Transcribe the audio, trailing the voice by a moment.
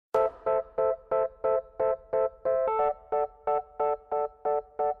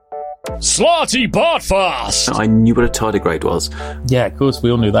Slarty Bartfast! I knew what a tardigrade was. Yeah, of course, we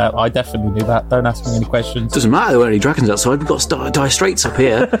all knew that. I definitely knew that. Don't ask me any questions. Doesn't matter, there weren't any dragons outside. We've got dire straits up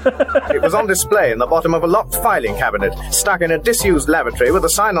here. It was on display in the bottom of a locked filing cabinet, stuck in a disused lavatory with a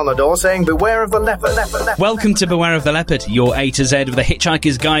sign on the door saying, "Beware of the leopard." Welcome to Beware of the Leopard, your A to Z of the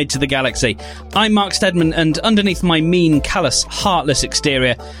Hitchhiker's Guide to the Galaxy. I'm Mark Steadman, and underneath my mean, callous, heartless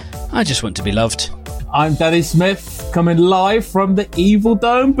exterior, I just want to be loved. I'm Danny Smith, coming live from the Evil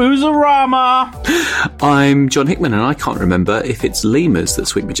Dome Boozerama. I'm John Hickman, and I can't remember if it's lemurs that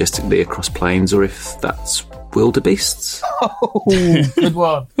sweep majestically across plains or if that's wildebeests. Oh, good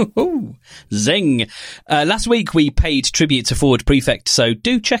one. Zing. Last week we paid tribute to Forward Prefect, so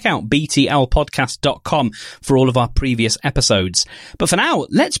do check out btlpodcast.com for all of our previous episodes. But for now,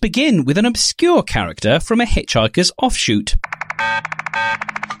 let's begin with an obscure character from a Hitchhiker's offshoot.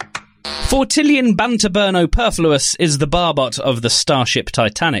 Fortillian Bantoburn O'Perfluous is the barbot of the starship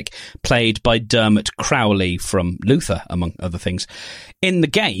Titanic, played by Dermot Crowley from Luther, among other things. In the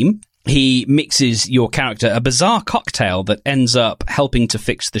game, he mixes your character a bizarre cocktail that ends up helping to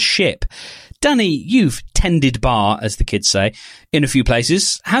fix the ship. Danny, you've tended bar, as the kids say, in a few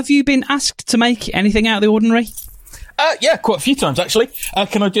places. Have you been asked to make anything out of the ordinary? Yeah, quite a few times, actually.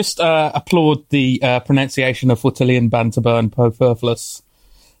 Can I just applaud the pronunciation of Fortillian Bantoburn O'Perfluous?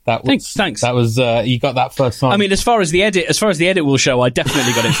 That was, Thanks. That was you got that first time. I mean, as far as the edit will show, I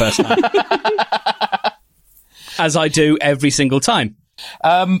definitely got it first time, as I do every single time.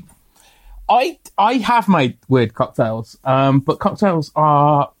 I have made weird cocktails, but cocktails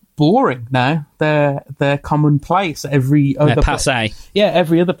are boring now. They're commonplace. Every other passé.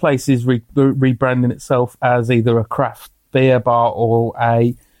 Every other place is rebranding itself as either a craft beer bar or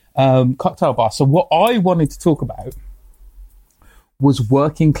a cocktail bar. So what I wanted to talk about was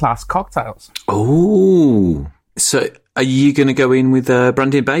working class cocktails. Oh, so are you going to go in with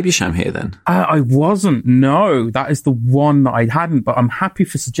Brandy and Babysham here then? I wasn't. No, that is the one that I hadn't. But I'm happy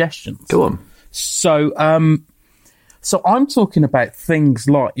for suggestions. Go on. So I'm talking about things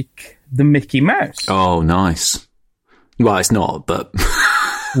like the Mickey Mouse. Oh, nice. Well, it's not, but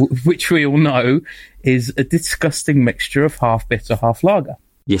which we all know is a disgusting mixture of half bitter, half lager.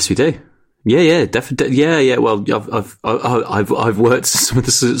 Yes, we do. Yeah, definitely. Yeah. Well, I've worked some of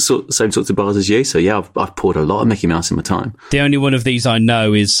the same sorts of bars as you, so yeah, I've poured a lot of Mickey Mouse in my time. The only one of these I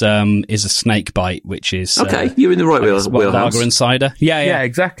know is a snake bite, which is okay. You're in the right wheelhouse. Lager and cider. Yeah,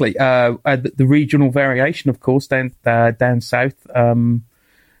 exactly. The regional variation, of course, down south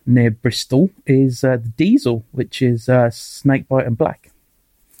near Bristol is the Diesel, which is snake bite and black.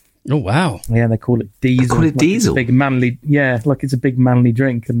 Oh wow! Yeah, they call it Diesel. They call it Diesel. Big manly, like it's a big manly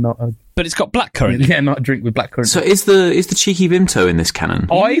drink and not a. But it's got blackcurrant. Yeah, not a drink with blackcurrant. So is the cheeky Vimto in this canon?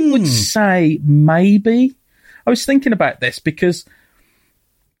 I would say maybe. I was thinking about this because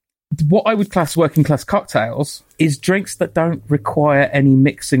what I would class working class cocktails is drinks that don't require any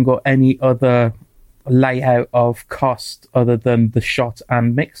mixing or any other layout of cost other than the shot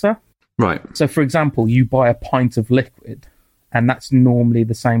and mixer. Right. So, for example, you buy a pint of liquid, and that's normally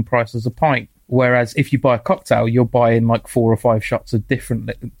the same price as a pint. Whereas if you buy a cocktail, you're buying like 4 or 5 shots of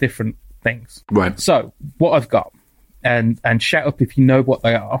different things. Right. So what I've got, and shout up if you know what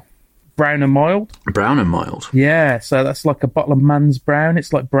they are, brown and mild. Brown and mild. Yeah, so that's like a bottle of Man's Brown.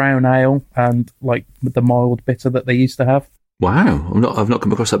 It's like brown ale and like the mild bitter that they used to have. Wow, I've not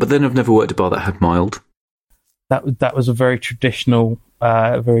come across that. But then I've never worked a bar that had mild. That was a very traditional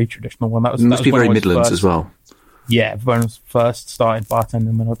one. That must be very Midlands as well. Yeah, when I was first started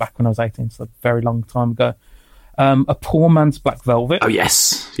bartending when I was 18, so a very long time ago. A poor man's black velvet. Oh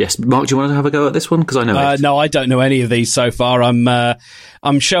yes. Mark, do you want to have a go at this one? Because I know it. No, I don't know any of these so far.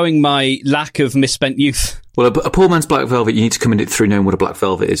 I'm showing my lack of misspent youth. Well, a poor man's black velvet, you need to come in it through knowing what a black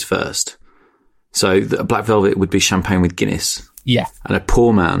velvet is first. So a black velvet would be champagne with Guinness. Yeah. And a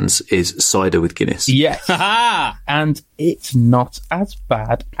poor man's is cider with Guinness. Yes. And it's not as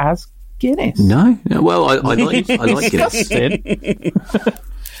bad as Guinness. No. Well, I like Guinness.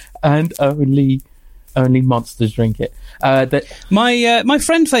 And only monsters drink it. My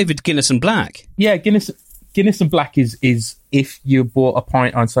friend favoured Guinness and Black. Yeah, Guinness and Black is if you bought a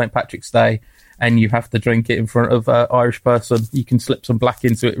pint on St. Patrick's Day and you have to drink it in front of an Irish person, you can slip some black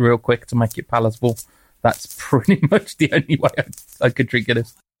into it real quick to make it palatable. That's pretty much the only way I could drink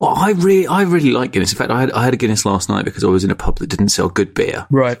Guinness. Well, I really like Guinness. In fact, I had a Guinness last night because I was in a pub that didn't sell good beer.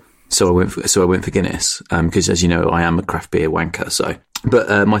 Right. So I went for Guinness because, as you know, I am a craft beer wanker. So,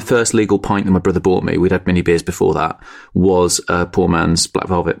 but my first legal pint that my brother bought me, we'd had many beers before that, was poor man's Black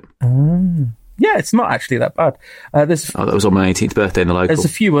Velvet. Yeah, it's not actually that bad. That was on my 18th birthday in the local. There's a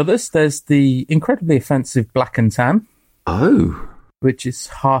few others. There's the incredibly offensive Black and Tan. Oh. which is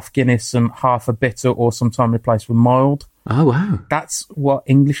half Guinness and half a bitter, or sometimes replaced with mild. Oh, wow. That's what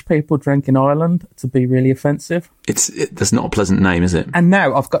English people drink in Ireland to be really offensive. That's not a pleasant name, is it? And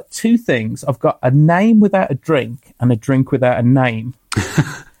now I've got two things. I've got a name without a drink and a drink without a name.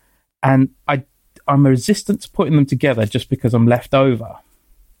 And I'm resistant to putting them together just because I'm left over.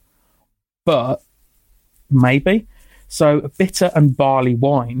 But maybe. So bitter and barley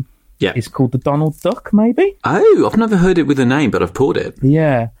wine is called the Donald Duck, maybe? Oh, I've never heard it with a name, but I've poured it.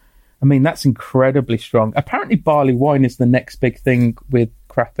 Yeah. I mean, that's incredibly strong. Apparently, barley wine is the next big thing with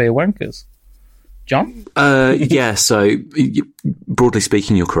craft beer wankers. John? Yeah, so broadly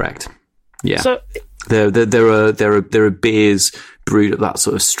speaking, you're correct. Yeah. So there are beers brewed at that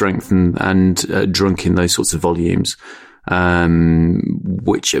sort of strength and drunk in those sorts of volumes,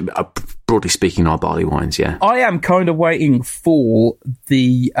 which are, broadly speaking, are barley wines. Yeah. I am kind of waiting for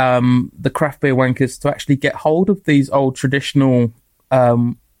the craft beer wankers to actually get hold of these old traditional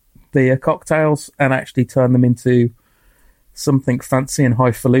beer cocktails and actually turn them into something fancy and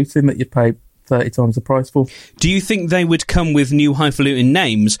highfalutin that you pay 30 times the price for. Do you think they would come with new highfalutin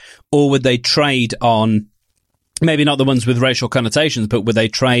names, or would they trade on, maybe not the ones with racial connotations, but would they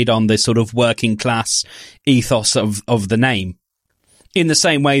trade on this sort of working class ethos of the name? In the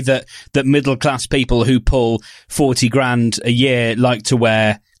same way that middle class people who pull 40 grand a year like to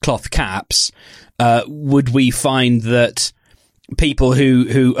wear cloth caps, would we find that people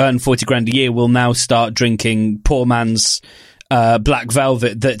who earn 40 grand a year will now start drinking poor man's black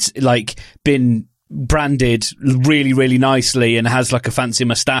velvet that's like been branded really, really nicely and has like a fancy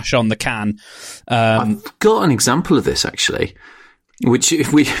moustache on the can? I've got an example of this actually, which is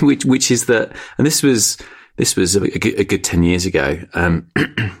that, and this was a good 10 years ago.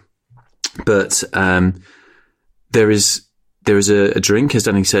 But there is a drink, as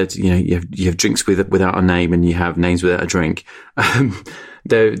Danny said, you have drinks without a name and you have names without a drink.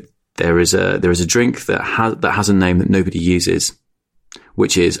 There is a drink that has a name that nobody uses,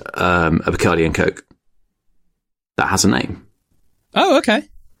 which is a Bacardi and Coke. That has a name. Oh, okay.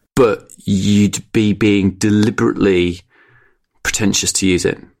 But you'd be being deliberately pretentious to use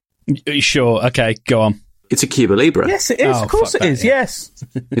it. Sure. Okay, go on. It's a Cuba Libre. Yes, it is. Of course it is. Yes.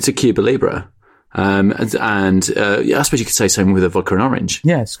 It's a Cuba Libre. And I suppose you could say same with a vodka and orange.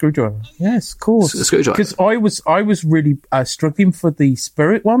 Yeah, screwdriver. Yes, of course. Screwdriver. Because I was really struggling for the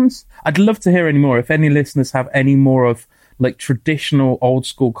spirit ones. I'd love to hear any more. If any listeners have any more of like traditional old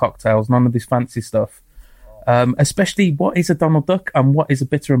school cocktails, none of this fancy stuff. Especially what is a Donald Duck and what is a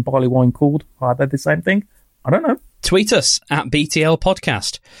bitter and barley wine called? Are they the same thing? I don't know. Tweet us at BTL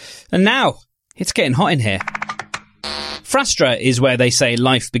Podcast. And now it's getting hot in here. Frastra is where they say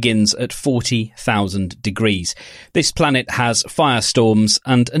life begins at 40,000 degrees. This planet has firestorms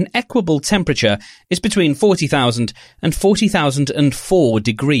and an equable temperature is between 40,000 and 40,004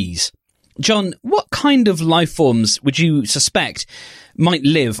 degrees. John, what kind of life forms would you suspect might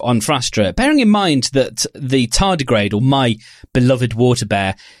live on Frastra, bearing in mind that the tardigrade, or my beloved water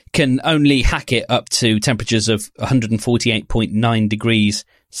bear, can only hack it up to temperatures of 148.9 degrees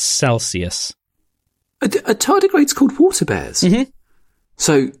Celsius? A tardigrade's called water bears. Mm-hmm.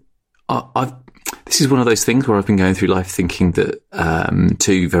 So this is one of those things where I've been going through life thinking that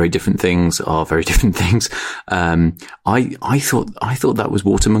two very different things are very different things. I thought that was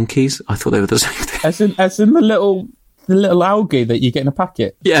water monkeys. I thought they were the same thing. As in the little algae that you get in a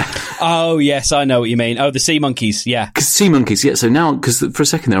packet. Yeah. Oh yes, I know what you mean. Oh, the sea monkeys. Yeah. Because sea monkeys. Yeah. So now, because for a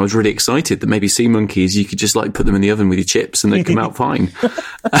second there, I was really excited that maybe sea monkeys, you could just like put them in the oven with your chips and they'd come out fine.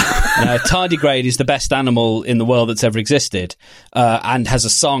 No, tardigrade is the best animal in the world that's ever existed, and has a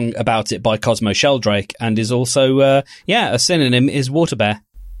song about it by Cosmo Sheldrake, and is also a synonym is water bear.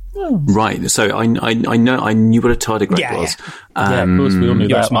 Oh. Right, so I knew what a tardigrade was. Yeah, of course we all knew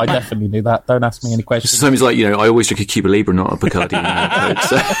that. I definitely knew that. Don't ask me any questions. Sometimes, like, I always drink a Cuba Libre, not a Bacardi and Coke.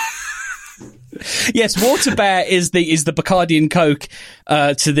 So. Yes, water bear is the Bacardi and Coke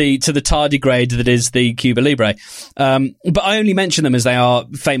to the tardigrade that is the Cuba Libre. But I only mention them as they are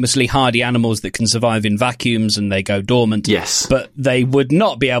famously hardy animals that can survive in vacuums and they go dormant. Yes, but they would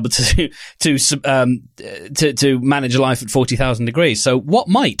not be able to manage life at 40,000 degrees. So what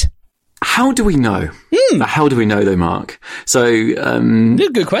might? How do we know? How do we know, though, Mark? So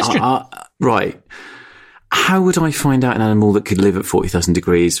good question. Right. How would I find out an animal that could live at 40,000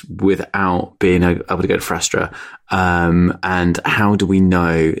 degrees without being able to go to Frastra? And how do we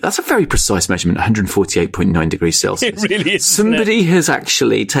know? That's a very precise measurement, 148.9 degrees Celsius. It really is. Somebody has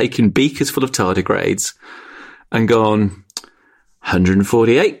actually taken beakers full of tardigrades and gone,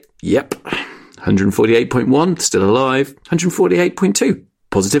 148, yep. 148.1, still alive. 148.2,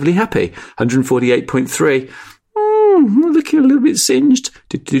 positively happy. 148.3, looking a little bit singed.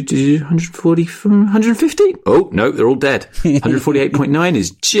 140, 150? Oh, no, they're all dead. 148.9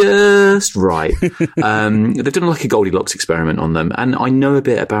 is just right. They've done like a Goldilocks experiment on them. And I know a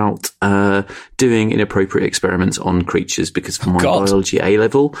bit about doing inappropriate experiments on creatures because for my biology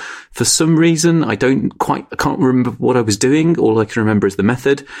A-level, for some reason, I can't remember what I was doing. All I can remember is the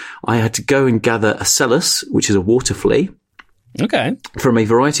method. I had to go and gather a cellus, which is a water flea. Okay. From a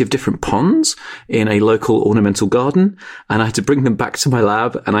variety of different ponds in a local ornamental garden, and I had to bring them back to my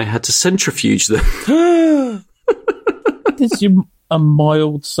lab, and I had to centrifuge them. Is you a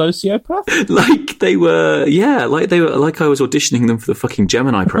mild sociopath? Like I was auditioning them for the fucking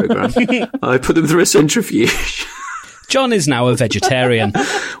Gemini program. I put them through a centrifuge. John is now a vegetarian.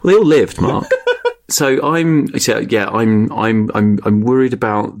 Well, they all lived, Mark. So I'm worried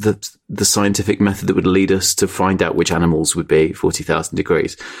about the scientific method that would lead us to find out which animals would be 40,000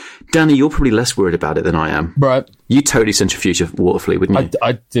 degrees. Danny, you're probably less worried about it than I am. Right. You totally centrifuge a water flea, wouldn't you?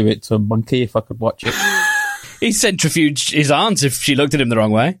 I'd do it to a monkey if I could watch it. He centrifuged his aunt if she looked at him the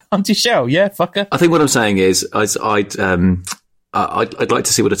wrong way. Auntie Shell, yeah, fucker. I think what I'm saying is I'd like to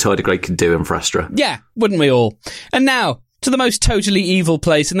see what a tardigrade could do in Frastra. Yeah, wouldn't we all? And now, to the most totally evil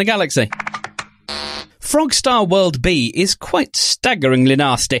place in the galaxy. Frogstar World B is quite staggeringly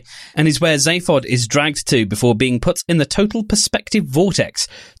nasty, and is where Zaphod is dragged to before being put in the total perspective vortex,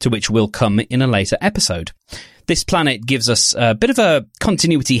 to which we'll come in a later episode. This planet gives us a bit of a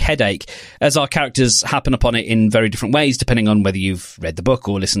continuity headache, as our characters happen upon it in very different ways, depending on whether you've read the book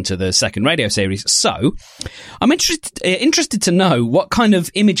or listened to the second radio series. So, I'm interested to know what kind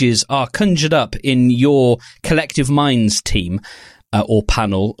of images are conjured up in your collective minds team, or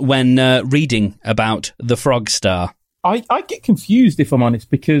panel, when reading about the Frogstar. I get confused, if I'm honest,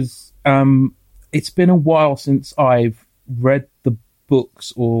 because it's been a while since I've read the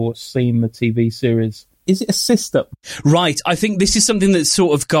books or seen the TV series. Is it a system? Right. I think this is something that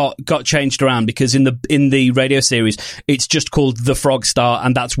sort of got changed around, because in the radio series, it's just called the Frogstar,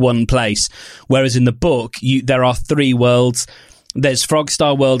 and that's one place. Whereas in the book, there are 3 worlds. There's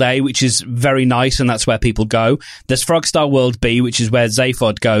Frogstar World A, which is very nice, and that's where people go. There's Frogstar World B, which is where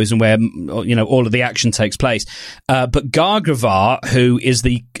Zaphod goes and where, all of the action takes place. But Gargravar, who is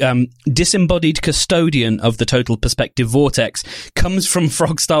the disembodied custodian of the total perspective vortex, comes from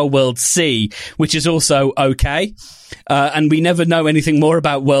Frogstar World C, which is also okay. And we never know anything more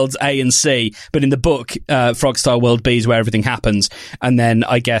about worlds A and C. But in the book, Frogstar World B is where everything happens. And then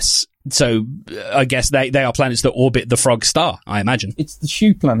I guess they are planets that orbit the Frog Star, I imagine. It's the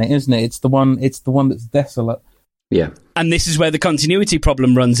shoe planet, isn't it? It's the one that's desolate. Yeah. And this is where the continuity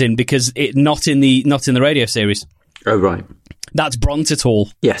problem runs in, because not in the radio series. Oh, right. That's Brontital.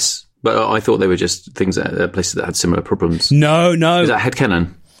 Yes. But I thought they were just places that had similar problems. No. Is that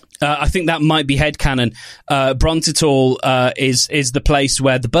headcanon? I think that might be headcanon. Brontital is the place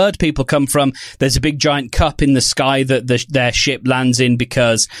where the bird people come from. There's a big giant cup in the sky that their ship lands in,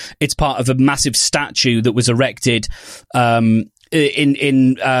 because it's part of a massive statue that was erected in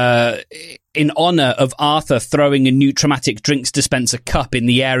honour of Arthur throwing a new traumatic drinks dispenser cup in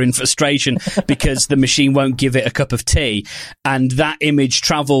the air in frustration because the machine won't give it a cup of tea. And that image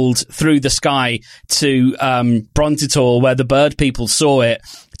travelled through the sky to Brontital, where the bird people saw it,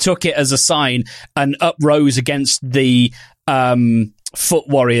 took it as a sign, and uprose against the foot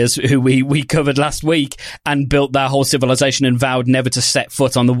warriors who we covered last week, and built their whole civilization and vowed never to set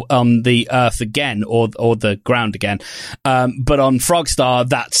foot on the earth again, or the ground again. But on Frogstar,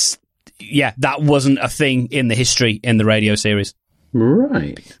 that wasn't a thing in the history in the radio series.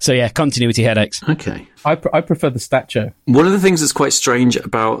 Right. So yeah, continuity headaches. Okay. I prefer the statue. One of the things that's quite strange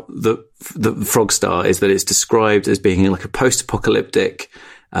about the Frogstar is that it's described as being like a post-apocalyptic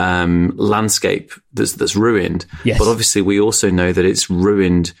landscape that's ruined. Yes. But obviously we also know that it's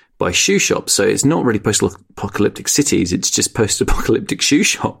ruined by shoe shops. So it's not really post-apocalyptic cities, it's just post-apocalyptic shoe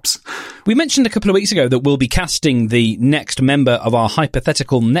shops. We mentioned a couple of weeks ago that we'll be casting the next member of our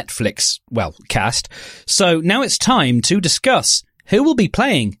hypothetical Netflix, cast. So now it's time to discuss who will be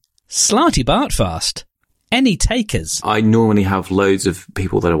playing Slarty Bartfast. Any takers? I normally have loads of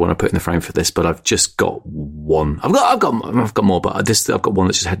people that I want to put in the frame for this, but I've just got one. I've got more, but I've got one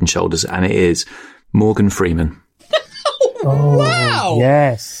that's just head and shoulders, and it is Morgan Freeman. Oh, wow!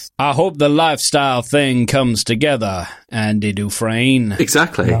 Yes. I hope the lifestyle thing comes together, Andy Dufresne.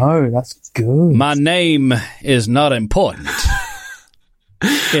 Exactly. No, that's good. My name is not important.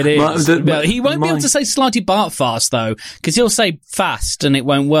 It is. He won't be able to say Slarty Bartfast, though, because he'll say fast and it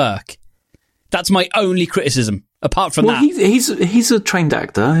won't work. That's my only criticism Apart from that, he's a trained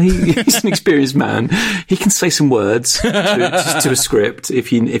actor. He's an experienced man. He can say some words to a script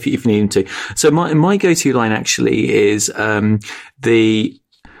if you need him to. So my go-to line actually is the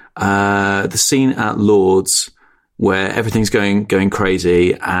scene at Lord's where everything's going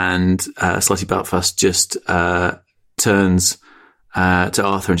crazy, and Slightly Belfast just turns to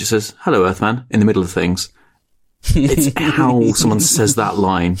Arthur and just says, "Hello, Earthman," in the middle of things. It's how someone says that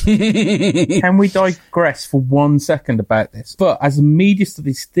line. Can we digress for 1 second about this? But as a media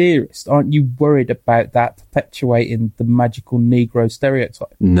studies theorist, aren't you worried about that perpetuating the magical Negro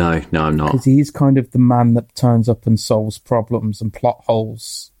stereotype? No, I'm not. Because he's kind of the man that turns up and solves problems and plot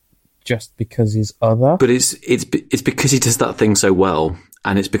holes just because he's other. But it's because he does that thing so well,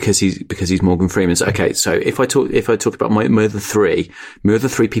 and it's because he's Morgan Freeman. So, okay, so if I talk about my other three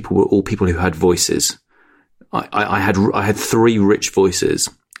people were all people who had voices. I had three rich voices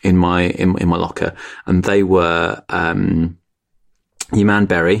in my locker, and they were your man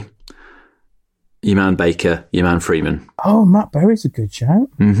Berry, your man Baker, your man Freeman. Oh, Matt Berry's a good shout.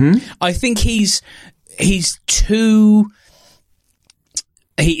 Mm-hmm. I think he's too.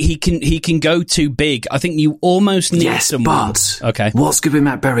 He can go too big. I think you almost need someone. But okay. What's good with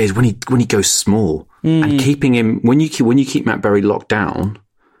Matt Berry is when he goes small and keeping him when you keep Matt Berry locked down,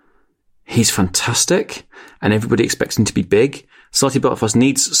 he's fantastic. And everybody expects him to be big. Slightly Belfast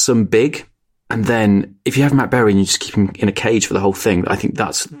needs some big. And then if you have Matt Berry and you just keep him in a cage for the whole thing, I think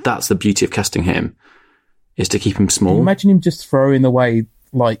that's the beauty of casting him, is to keep him small. Imagine him just throwing away,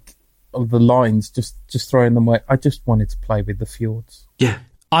 like, the lines, just throwing them away. I just wanted to play with the fjords. Yeah.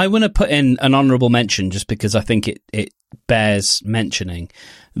 I want to put in an honourable mention just because I think it bears mentioning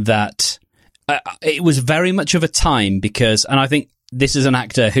that it was very much of a time because, and I think this is an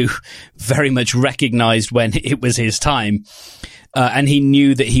actor who very much recognised when it was his time, and he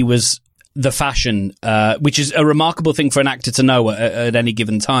knew that he was the fashion, which is a remarkable thing for an actor to know at any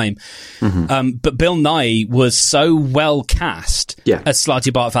given time. Mm-hmm. But Bill Nighy was so well cast as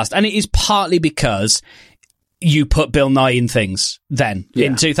Slightly Belfast, and it is partly because you put Bill Nighy in things then. Yeah.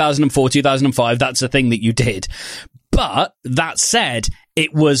 In 2004, 2005, that's a thing that you did. But that said,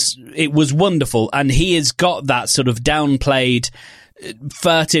 it was wonderful, and he has got that sort of downplayed,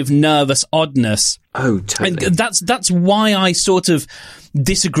 furtive, nervous oddness. Oh, totally. And that's why I sort of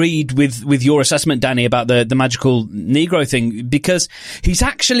disagreed with your assessment, Danny, about the magical Negro thing, because he's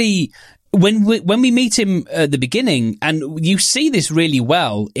actually, when we meet him at the beginning, and you see this really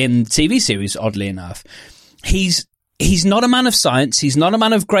well in TV series, oddly enough, he's not a man of science. He's not a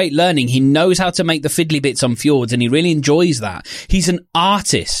man of great learning. He knows how to make the fiddly bits on fjords, and he really enjoys that. He's an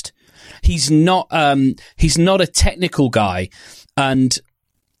artist. He's not a technical guy. And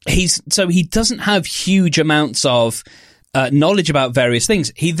he doesn't have huge amounts of knowledge about various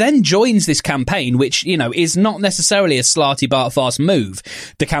things. He then joins this campaign, which, is not necessarily a Slightly Belfast move,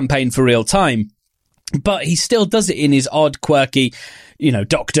 the campaign for Real Time, but he still does it in his odd, quirky,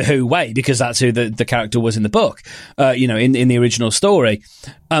 Doctor Who way, because that's who the character was in the book, in the original story.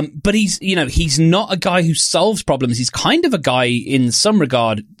 But he's not a guy who solves problems. He's kind of a guy in some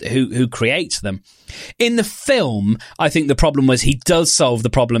regard who creates them. In the film, I think the problem was he does solve the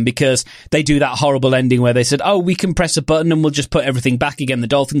problem because they do that horrible ending where they said, oh, we can press a button and we'll just put everything back again. The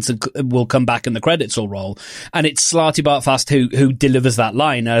dolphins will come back and the credits will roll. And it's Slightly Belfast who delivers that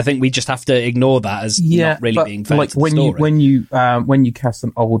line. And I think we just have to ignore that as not really being fair to the story. When you cast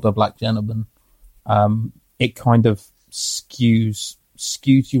an older black gentleman, it kind of skews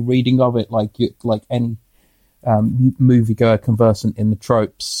your reading of it, like any moviegoer conversant in the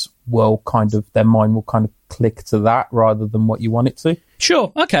tropes their mind will kind of click to that rather than what you want it to.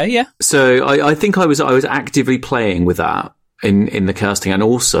 Sure. Okay. Yeah. So I think I was actively playing with that in the casting, and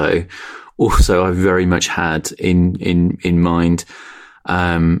also I very much had in mind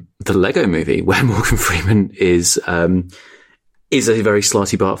the Lego Movie, where Morgan Freeman is a very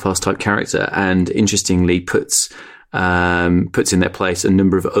Slightly Belfast type character, and interestingly puts in their place a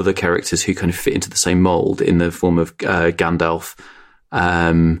number of other characters who kind of fit into the same mold in the form of Gandalf.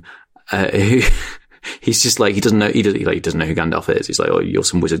 Who he's just like, he doesn't know who Gandalf is. He's like, oh, you're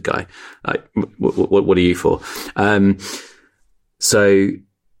some wizard guy. Like, what are you for? I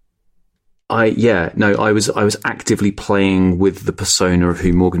was actively playing with the persona of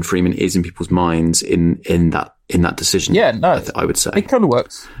who Morgan Freeman is in people's minds in that decision. Yeah, no, I would say it kind of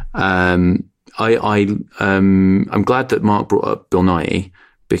works. I'm glad that Mark brought up Bill Nighy,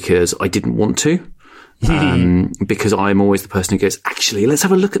 because I didn't want to. Because I'm always the person who goes, actually, let's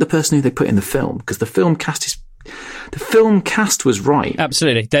have a look at the person who they put in the film, because the film cast the film cast was right.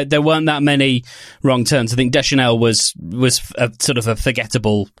 Absolutely. There weren't that many wrong turns. I think Deschanel was a sort of a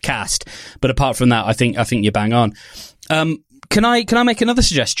forgettable cast, but apart from that, I think you're bang on. Can I make another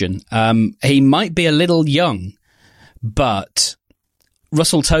suggestion? He might be a little young, but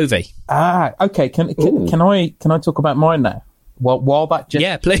Russell Tovey. Okay. Can I talk about mine now? While that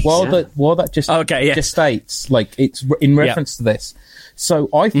just please. While that just gestates, like it's in reference to this. So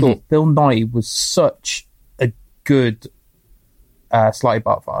I thought Bill Nighy was such a good Slightly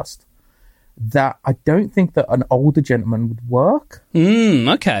Bartfast that I don't think that an older gentleman would work.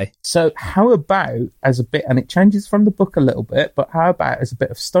 Okay. So how about as a bit, and it changes from the book a little bit, but how about as a bit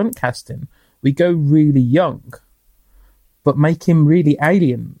of stunt casting, we go really young, but make him really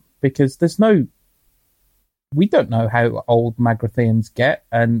alien, because we don't know how old Magrathians get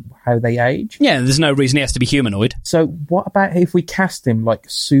and how they age. Yeah, there's no reason he has to be humanoid. So what about if we cast him like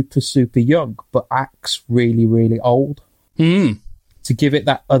super, super young, but acts really, really old? To give it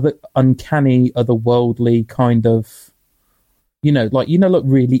that other uncanny, otherworldly kind of, look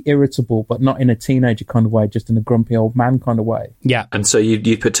really irritable, but not in a teenager kind of way, just in a grumpy old man kind of way. Yeah. And so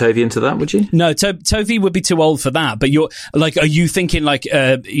you'd put Tovey into that, would you? No, Tovey would be too old for that. But you're like, are you thinking like,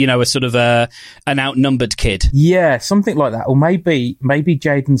 a sort of an outnumbered kid? Yeah, something like that. Or maybe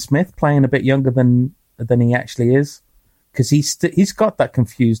Jaden Smith playing a bit younger than he actually is, because he's got that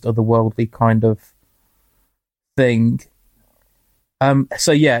confused, otherworldly kind of thing.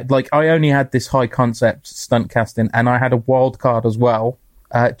 So yeah, like I only had this high concept stunt casting, and I had a wild card as well.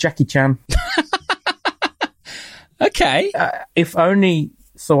 Jackie Chan. Okay. If only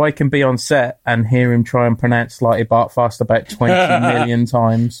so I can be on set and hear him try and pronounce Slightly Bartfast about 20 million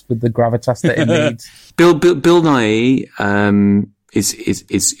times with the gravitas that it needs. Bill Nighy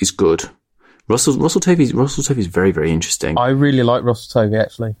is good. Russell Tovey's very, very interesting. I really like Russell Tovey,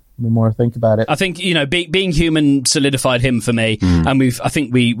 actually. The more I think about it, I think being human solidified him for me, and I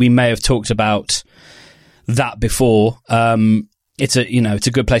think we may have talked about that before. It's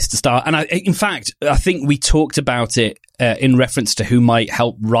a good place to start, and in fact I think we talked about it in reference to who might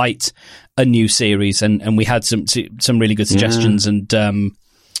help write a new series, and we had some really good suggestions, and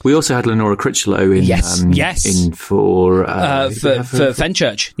we also had Lenora Critchlow in in for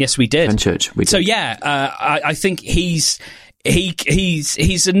Fenchurch. Yes, we did. Fenchurch. We did. So yeah, I think he's a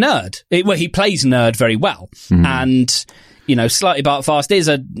nerd. He plays nerd very well, and Slightly Bartfast is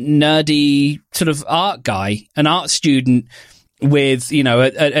a nerdy sort of art guy, an art student with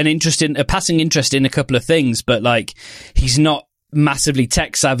a passing interest in a couple of things, but like he's not massively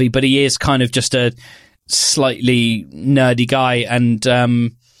tech savvy, but he is kind of just a slightly nerdy guy, and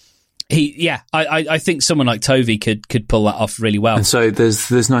I think someone like Tovey could pull that off really well. And so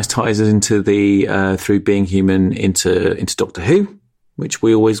there's nice ties into the through Being Human into Doctor Who, which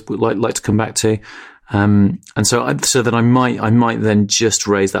we always would like to come back to. And so that I might then just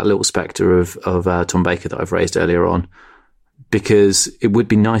raise that little spectre of Tom Baker that I've raised earlier on, because it would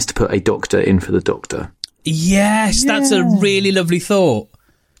be nice to put a doctor in for the Doctor. Yes, that's a really lovely thought.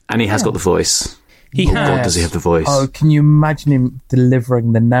 And he has got the voice. God, does he have the voice? Oh, can you imagine him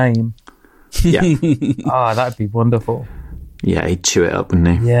delivering the name? Yeah. That'd be wonderful. Yeah, he'd chew it up,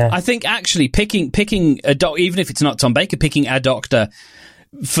 wouldn't he? Yeah. I think actually picking a doctor, even if it's not Tom Baker, picking a doctor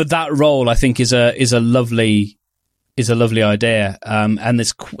for that role, I think is a lovely idea. And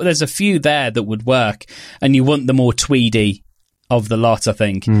there's a few there that would work, and you want the more tweedy of the lot, I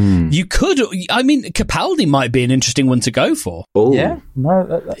think. You could, Capaldi might be an interesting one to go for. Oh. Yeah.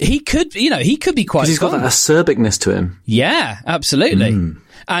 No, he could be quite. He's got that acerbicness to him. Yeah, absolutely.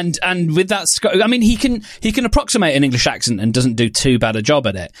 And with that, he can approximate an English accent and doesn't do too bad a job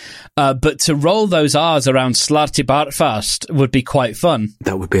at it. But to roll those R's around Slightly Bartfast would be quite fun.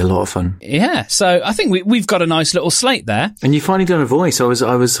 That would be a lot of fun. Yeah. So I think we've got a nice little slate there. And you finally done a voice. I was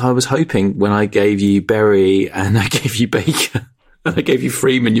hoping when I gave you Berry and I gave you Baker and I gave you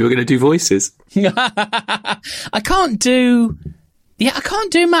Freeman, you were going to do voices. I can't do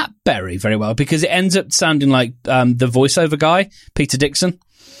Matt Berry very well because it ends up sounding like the voiceover guy, Peter Dixon.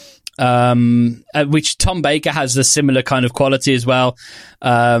 Which Tom Baker has a similar kind of quality as well,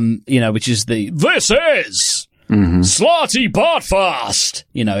 which is this is Slightly Bartfast.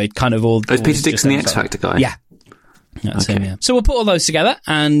 It kind of all. Oh, is Peter Dixon the X Factor guy? Yeah. That's him, yeah. So we'll put all those together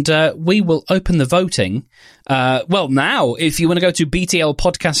and we will open the voting. Now, if you want to go to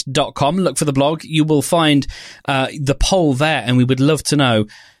btlpodcast.com, look for the blog, you will find the poll there, and we would love to know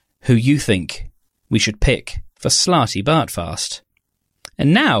who you think we should pick for Slightly Bartfast.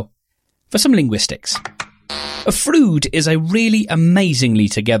 And now, for some linguistics. A frood is a really amazingly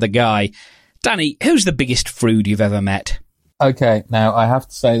together guy. Danny, who's the biggest frood you've ever met? Okay, now I have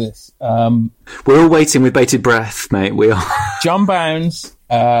to say this. We're all waiting with bated breath, mate. We are. John Bounds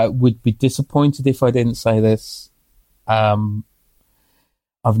would be disappointed if I didn't say this. I've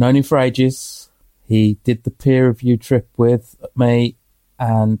known him for ages. He did the peer review trip with me,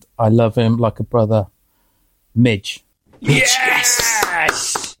 and I love him like a brother. Midge.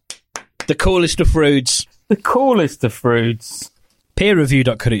 Yes! The coolest of Froods. The coolest of Froods.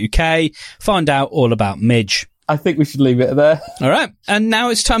 Peerreview.co.uk. Find out all about Midge. I think we should leave it there. All right. And now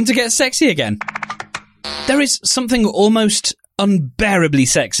it's time to get sexy again. There is something almost unbearably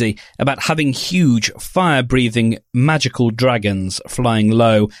sexy about having huge, fire-breathing, magical dragons flying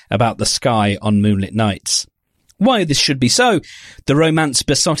low about the sky on moonlit nights. Why this should be so, the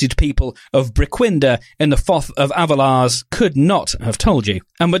romance-besotted people of Briquinder in the Foth of Avalars could not have told you,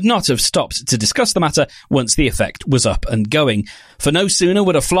 and would not have stopped to discuss the matter once the effect was up and going. For no sooner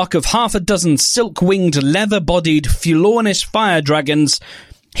would a flock of 6 silk-winged, leather-bodied Fulornis fire dragons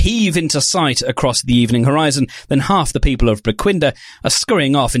heave into sight across the evening horizon than half the people of Briquinder are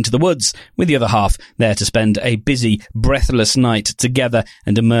scurrying off into the woods, with the other half there to spend a busy, breathless night together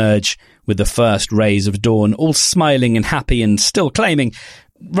and emerge with the first rays of dawn, all smiling and happy and still claiming,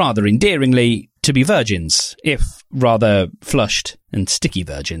 rather endearingly, to be virgins, if rather flushed and sticky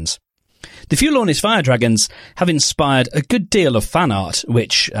virgins. The Fulornis Fire Dragons have inspired a good deal of fan art,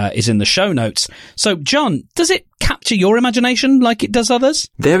 which is in the show notes. So, John, does it capture your imagination like it does others?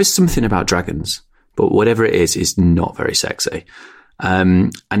 There is something about dragons, but whatever it is not very sexy.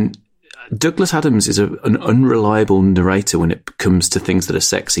 And Douglas Adams is an unreliable narrator when it comes to things that are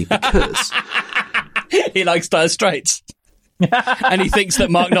sexy because... He likes Dire Straits. And he thinks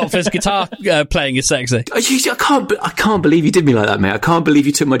that Mark Knopfler's guitar playing is sexy. I can't believe you did me like that, mate. I can't believe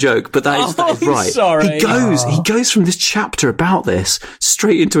you took my joke, but that is right. Sorry. He goes from this chapter about this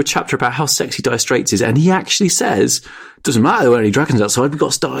straight into a chapter about how sexy Dire Straits is, and he actually says, doesn't matter there are any dragons outside, we've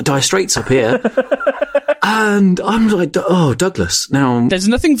got Dire Straits up here. And I'm like, oh, Douglas. Now, there's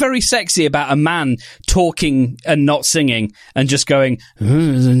nothing very sexy about a man talking and not singing and just going,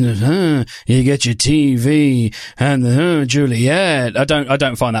 you get your TV and Juliet. I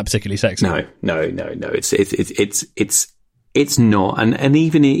don't find that particularly sexy. No. It's not. And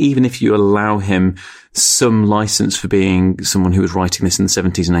even if you allow him some license for being someone who was writing this in the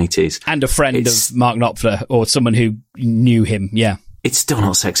 70s and 80s. And a friend of Mark Knopfler or someone who knew him. Yeah. It's still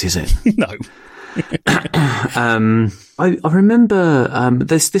not sexy, is it? No. I remember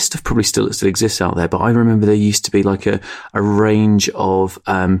this stuff probably still exists out there, but I remember there used to be like a range of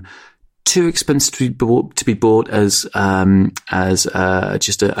too expensive to be bought as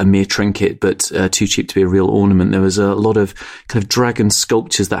just a mere trinket, but too cheap to be a real ornament. There was a lot of kind of dragon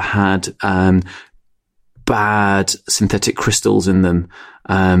sculptures that had bad synthetic crystals in them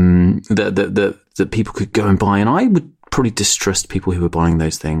that people could go and buy, and I would probably distrust people who are buying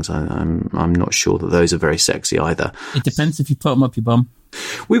those things. I'm not sure that those are very sexy either. It depends if you put them up your bum.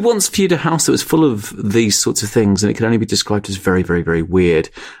 We once viewed a house that was full of these sorts of things, and it could only be described as very, very, very weird.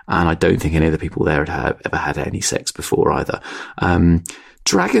 And I don't think any of the people there had ever had any sex before either.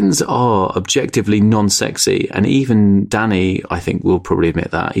 Dragons are objectively non-sexy, and even Danny, I think, will probably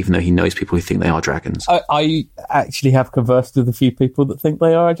admit that, even though he knows people who think they are dragons. I actually have conversed with a few people that think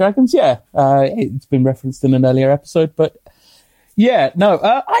they are dragons, yeah. It's been referenced in an earlier episode, but yeah, no,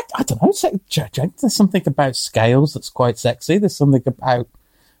 I don't know. There's something about scales that's quite sexy. There's something about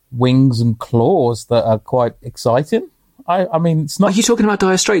wings and claws that are quite exciting. I mean, it's not... Are you talking about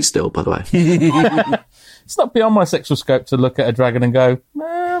Dire Straits still, by the way? It's not beyond my sexual scope to look at a dragon and go,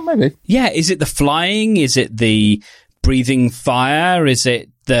 maybe. Yeah, is it the flying? Is it the breathing fire? Is it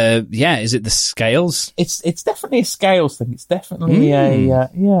the scales? It's definitely a scales thing. It's definitely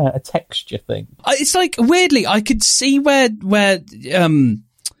a texture thing. It's like, weirdly, I could see where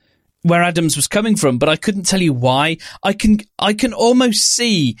Adams was coming from, but I couldn't tell you why. I can almost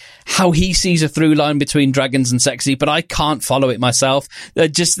see how he sees a through line between dragons and sexy, but I can't follow it myself.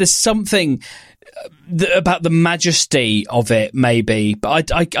 There's something about the majesty of it, maybe, but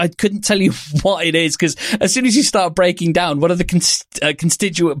I couldn't tell you what it is, because as soon as you start breaking down what are the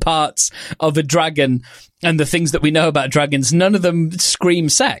constituent parts of a dragon and the things that we know about dragons, none of them scream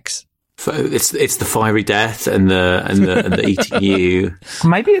sex. It's the fiery death and the eating you.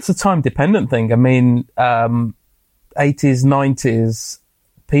 Maybe it's a time dependent thing. I mean, 80s, 90s,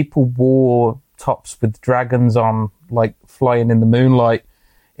 people wore tops with dragons on, like flying in the moonlight,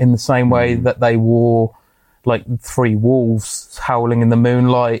 in the same way that they wore like 3 wolves howling in the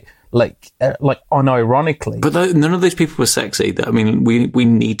moonlight, like unironically. But none of those people were sexy. I mean, we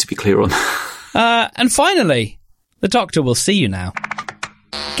need to be clear on that. And finally, the Doctor will see you now.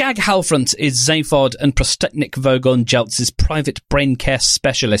 Gag Halfront is Zaphod and Prostetnik Vogon Jeltz's private brain care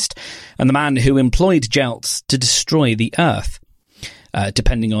specialist and the man who employed Jeltz to destroy the Earth.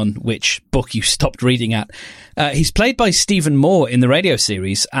 Depending on which book you stopped reading at. He's played by Stephen Moore in the radio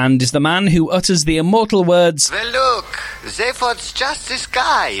series and is the man who utters the immortal words, "Well, look, Zaphod's just this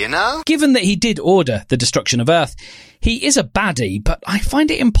guy, you know?" Given that he did order the destruction of Earth, he is a baddie, but I find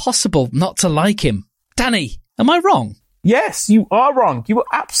it impossible not to like him. Danny, am I wrong? Yes, you are wrong. You are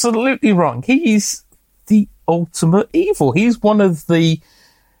absolutely wrong. He is the ultimate evil. He's one of the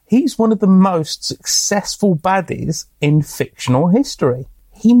most successful baddies in fictional history.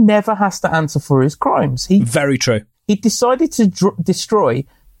 He never has to answer for his crimes. Very true. He decided to destroy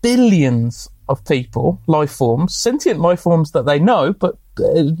billions of people, life forms, sentient life forms that they know, but,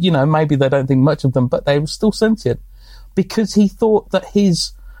 maybe they don't think much of them, but they were still sentient, because he thought that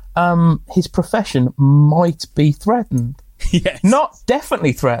his profession might be threatened. Yes. Not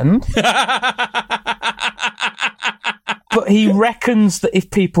definitely threatened. But he reckons that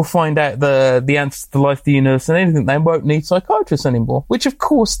if people find out the answer to the life of the universe and anything, they won't need psychiatrists anymore, which of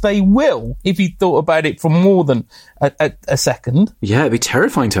course they will if he thought about it for more than a second. Yeah, it'd be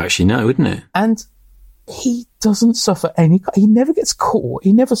terrifying to actually know, wouldn't it? And he doesn't suffer he never gets caught.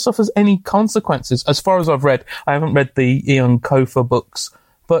 He never suffers any consequences. As far as I've read, I haven't read the Ian Kofer books,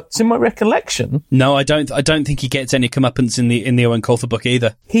 but in my recollection... No, I don't think he gets any comeuppance in the Owen Colfer book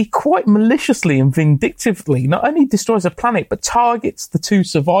either. He quite maliciously and vindictively not only destroys a planet, but targets the two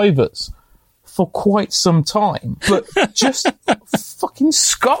survivors for quite some time. But just fucking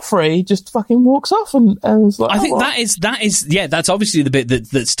scot-free, just fucking walks off and is like... I think that is that's obviously the bit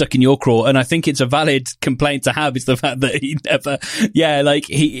that's stuck in your craw, and I think it's a valid complaint to have, is the fact that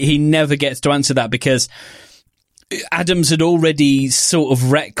he never gets to answer that, because... Adams had already sort of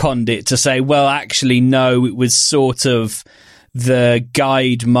retconned it to say, well, actually, no, it was sort of the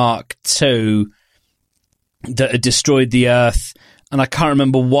Guide Mark II that had destroyed the Earth, and I can't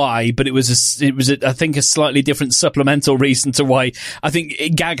remember why, but it was I think a slightly different supplemental reason to why. I think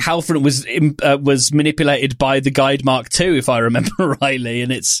Gag Halfront was manipulated by the Guide Mark II, if I remember rightly,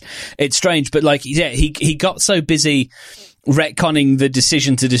 and it's strange, but he got so busy retconning the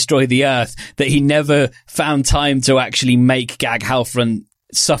decision to destroy the Earth that he never found time to actually make Gag Halfront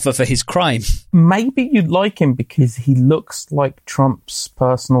suffer for his crime. Maybe you'd like him because he looks like Trump's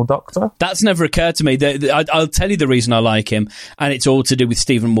personal doctor. That's never occurred to me. I'll tell you the reason I like him, and it's all to do with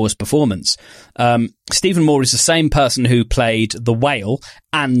Stephen Moore's performance. Stephen Moore is the same person who played the Whale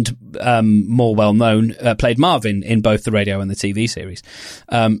and, more well-known, played Marvin in both the radio and the TV series.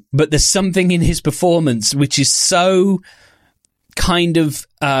 But there's something in his performance which is so... kind of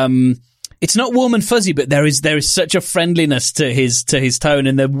it's not warm and fuzzy, but there is such a friendliness to his tone,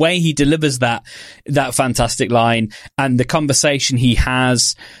 and the way he delivers that fantastic line, and the conversation he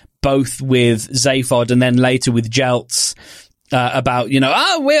has both with Zaphod and then later with Jeltz about,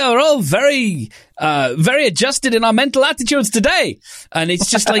 we are all very very adjusted in our mental attitudes today, and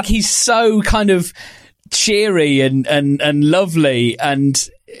it's just like he's so kind of cheery and lovely, and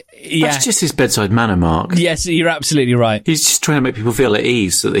yeah, that's just his bedside manner, Mark. Yes, you're absolutely right. He's just trying to make people feel at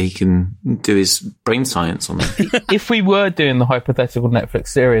ease so that he can do his brain science on them. If we were doing the hypothetical Netflix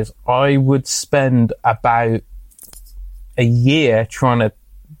series, I would spend about a year trying to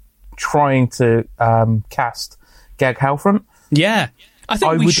cast Gag Halfront. Yeah, I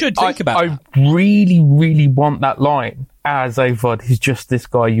think we should think about that. I really, really want that line. As Zaphod, he's just this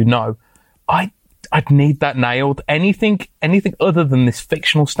guy, I'd need that nailed. Anything other than this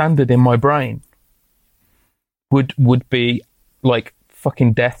fictional standard in my brain would be like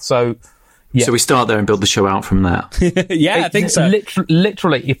fucking death. So, yeah. So we start there and build the show out from that. Yeah, I think so.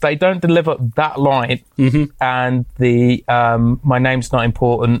 Literally, if they don't deliver that line and the my name's not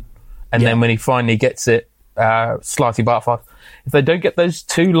important, and then when he finally gets it, slightly butterfly. If they don't get those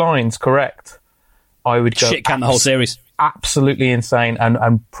two lines correct, I would go shit can the whole series. Absolutely insane,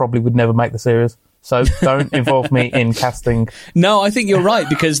 and probably would never make the series. So don't involve me in casting. No, I think you're right,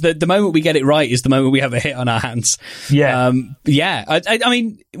 because the moment we get it right is the moment we have a hit on our hands. Yeah. I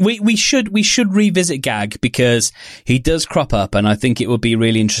mean, we should revisit Gag, because he does crop up, and I think it would be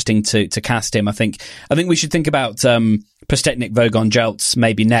really interesting to cast him. I think we should think about Prostetnik Vogon Jeltz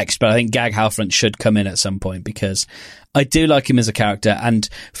maybe next, but I think Gag Halfront should come in at some point, because I do like him as a character, and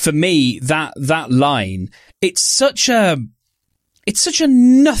for me, that line, it's such a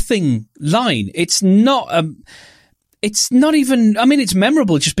nothing line. It's not even, I mean, it's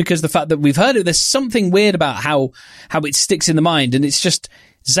memorable just because the fact that we've heard it. There's something weird about how it sticks in the mind, and it's just,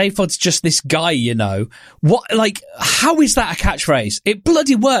 Zaphod's just this guy, how is that a catchphrase? It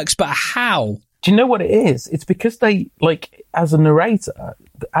bloody works, but how? Do you know what it is? It's because they, as a narrator,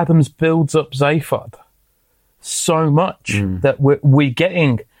 Adams builds up Zaphod so much that we're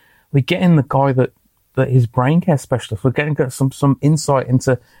getting the guy that his brain care specialist. We're getting some insight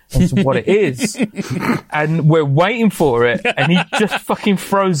into what it is, and we're waiting for it, and he just fucking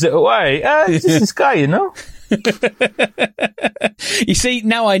throws it away. It's just this guy, you know. You see,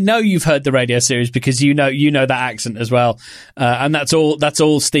 now I know you've heard the radio series because you know that accent as well, and that's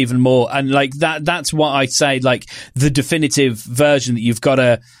all Stephen Moore, and like that's what I say, like the definitive version that you've got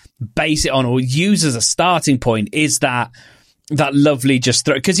to base it on or use as a starting point is that lovely just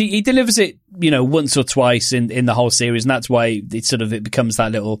throw, because he delivers it, once or twice in the whole series, and that's why it becomes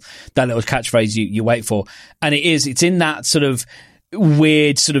that little catchphrase you wait for, and it's in that sort of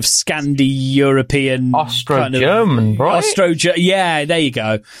weird sort of Scandi-European Austro-German, right? Yeah, there you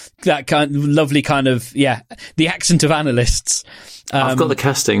go. That kind of lovely kind of, the accent of analysts. I've got the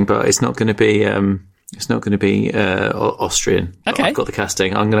casting, but it's not going to be Austrian. Okay. I've got the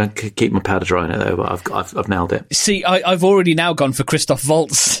casting. I'm going to keep my powder dry on it though, but I've nailed it. See, I've already now gone for Christoph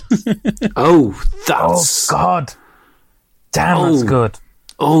Waltz. Oh God. Damn, that's good.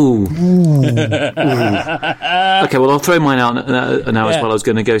 Oh. Okay, well, I'll throw mine out now as well. I was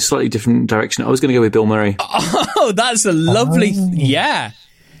going to go slightly different direction. I was going to go with Bill Murray. Oh, that's a lovely... Yeah.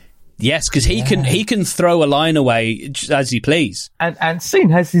 Yes, because he can throw a line away as he please. And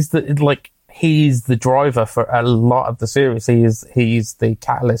seeing as he's the driver for a lot of the series, he's the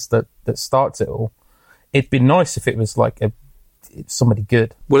catalyst that starts it all. It'd be nice if it was like somebody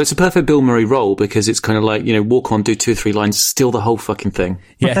good. Well, it's a perfect Bill Murray role because it's kind of like, walk on, do 2 or 3 lines, steal the whole fucking thing.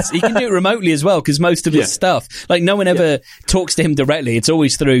 Yes, he can do it remotely as well because most of his stuff, like no one ever talks to him directly. It's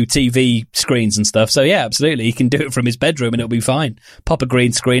always through TV screens and stuff. So yeah, absolutely. He can do it from his bedroom and it'll be fine. Pop a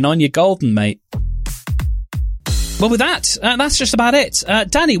green screen on, you're golden, mate. Well, with that, that's just about it.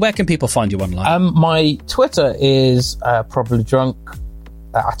 Danny, where can people find you online? My Twitter is Probably Drunk.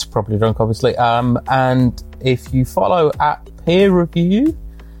 That's Probably Drunk, obviously. And if you follow at Peer Review,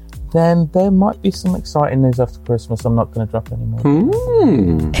 then there might be some exciting news after Christmas. I'm not going to drop any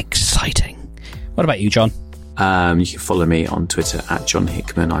more. Exciting. What about you, John? You can follow me on Twitter at John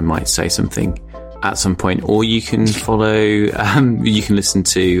Hickman. I might say something at some point, or you can follow, you can listen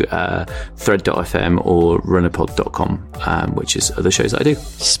to thread.fm or runnerpod.com, which is other shows that I do.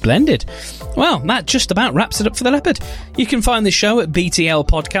 Splendid. Well, that just about wraps it up for The Leopard. You can find the show at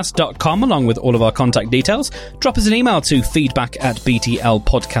btlpodcast.com along with all of our contact details. Drop us an email to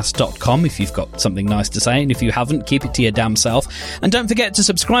feedback@btlpodcast.com if you've got something nice to say, and if you haven't, keep it to your damn self. And don't forget to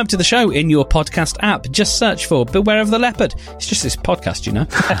subscribe to the show in your podcast app. Just search for Beware of the Leopard. It's just this podcast,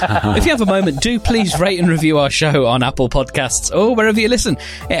 If you have a moment, do please rate and review our show on Apple Podcasts or wherever you listen.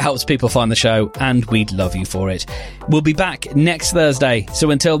 It helps people find the show, and we'd love you for it. We'll be back next Thursday,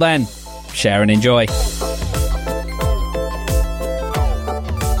 so until then, share and enjoy.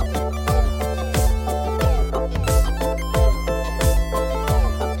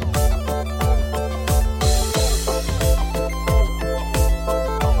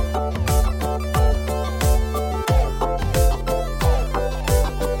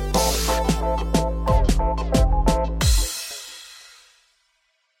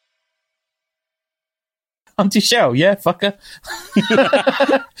 Auntie Shell, yeah, fucker.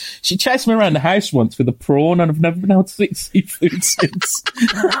 She chased me around the house once with a prawn, and I've never been able to eat seafood since.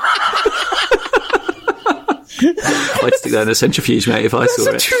 I'd stick that in a centrifuge, mate, if I saw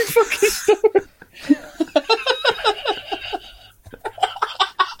it. That's a true fucking story.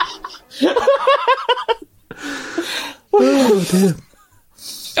 Oh, dear.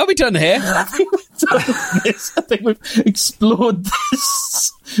 Are we done here? I think we've explored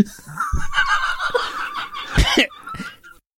this.